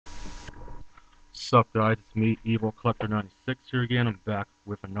What's up, guys? It's me, Evil Collector 96 here again. I'm back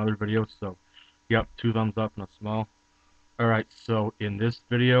with another video. So, yep, 2 thumbs up and a small. Alright, so in this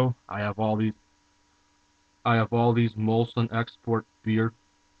video I have all these Molson export beer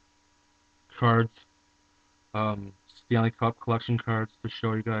cards, Stanley Cup collection cards to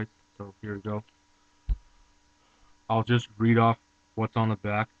show you guys. So here we go. I'll just read off what's on the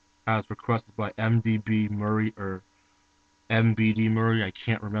back as requested by MDB Murray or MBD Murray. I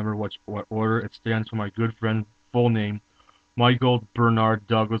can't remember what order. It stands for my good friend full name, Michael Bernard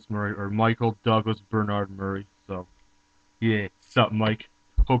Douglas Murray, or Michael Douglas Bernard Murray. So, yeah, what's up, Mike?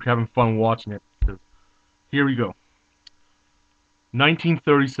 Hope you're having fun watching it. Here we go.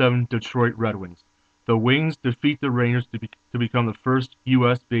 1937 Detroit Red Wings. The Wings defeat the Rangers to become the first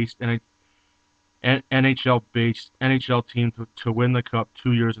U.S.-based NHL team to win the Cup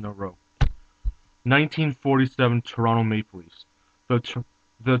 2 years in a row. 1947 Toronto Maple Leafs. The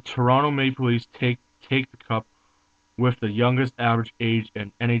Toronto Maple Leafs take the Cup with the youngest average age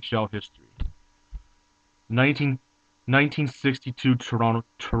in NHL history. 1962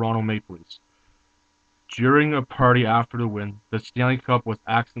 Toronto Maple Leafs. During a party after the win, the Stanley Cup was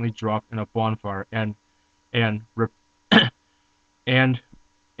accidentally dropped in a bonfire and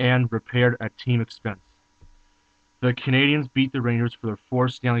repaired at team expense. The Canadiens beat the Rangers for their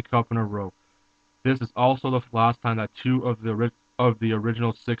 4th Stanley Cup in a row. This is also the last time that 2 of the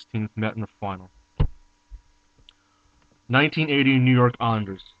original 6 teams met in the final. 1980 New York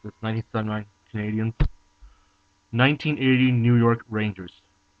Islanders. That's 1979 Canadiens. 1980 New York Rangers.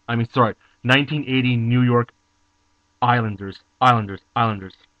 1980 New York Islanders.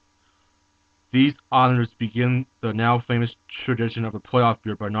 These Islanders begin the now famous tradition of the playoff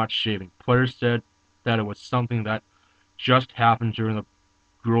beer by not shaving. Players said that it was something that just happened during the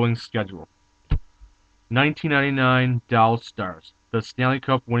grueling schedule. 1999 Dallas Stars. The Stanley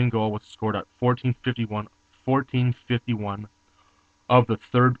Cup winning goal was scored at 14:51 of the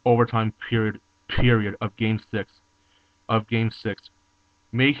 3rd overtime period of Game 6,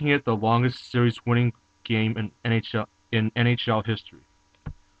 making it the longest series winning game in NHL history.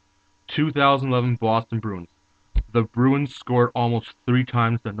 2011 Boston Bruins. The Bruins scored almost 3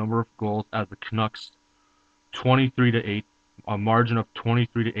 times the number of goals as the Canucks, 23-8, a margin of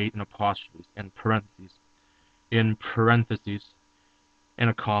 23-8 in apostrophes and parentheses, and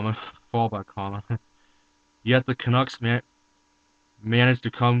a comma, followed by a comma. Yet the Canucks managed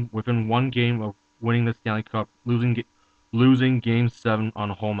to come within 1 game of winning the Stanley Cup, losing Game 7 on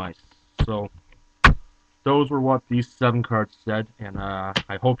home ice. So, those were what these 7 cards said, and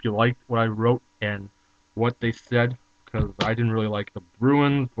I hope you liked what I wrote and what they said, because I didn't really like the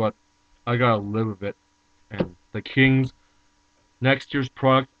Bruins, but I gotta live with it. And the Kings, next year's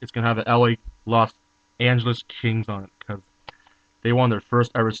product is gonna have the Los Angeles Kings on it, because they won their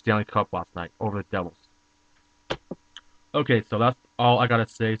first ever Stanley Cup last night over the Devils. Okay, so that's all I gotta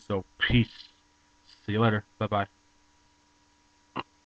say, so peace. See you later. Bye-bye.